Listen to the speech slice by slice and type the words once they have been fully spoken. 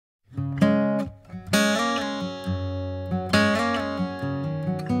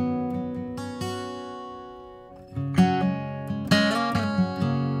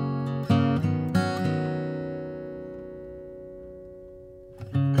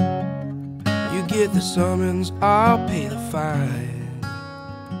you get the summons, I'll pay the fine.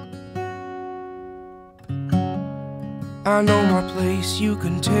 I know my place, you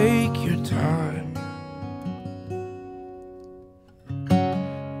can take your time.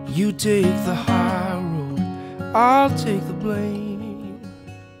 You take the high road, I'll take the blame.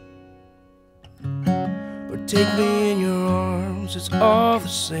 Or take me in your arms, it's all the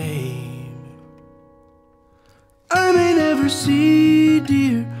same. I may never see,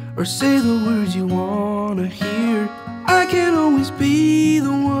 dear, or say the words you wanna hear. I can't always be the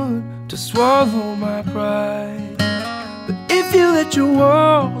one to swallow my pride. But if you let your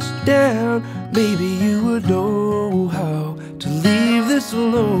walls down, maybe you would know how to leave this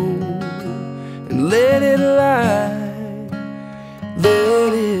alone and let it lie,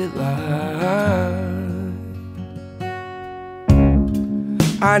 let it lie.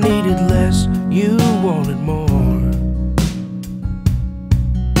 I needed less, you wanted more.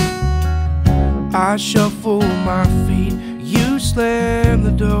 I shuffle my feet, you slam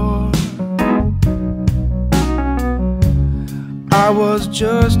the door. I was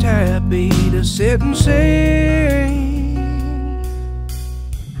just happy to sit and sing.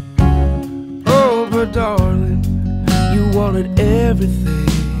 Oh, but darling, you wanted everything.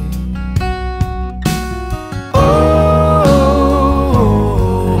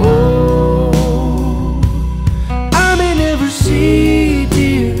 I may never see,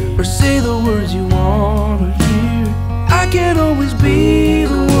 dear, or say the words you wanna hear. I can't always be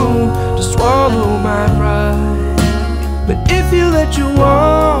the one to swallow my pride. But if you let your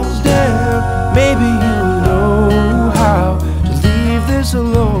walls down, maybe you'll know how to leave this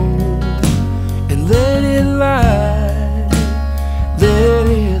alone and let it lie, let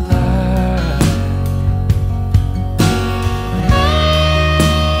it lie.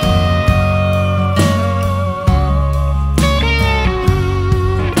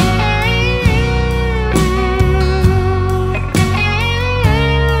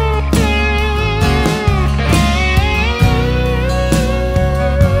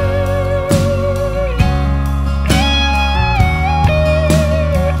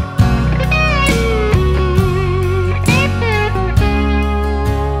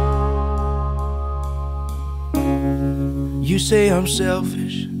 You say I'm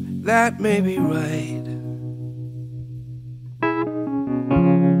selfish, that may be right,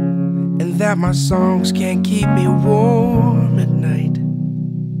 and that my songs can't keep me warm at night.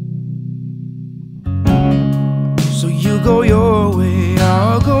 So you go your way,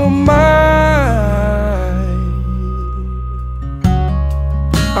 I'll go mine.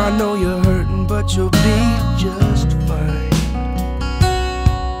 I know you're hurting, but you'll be just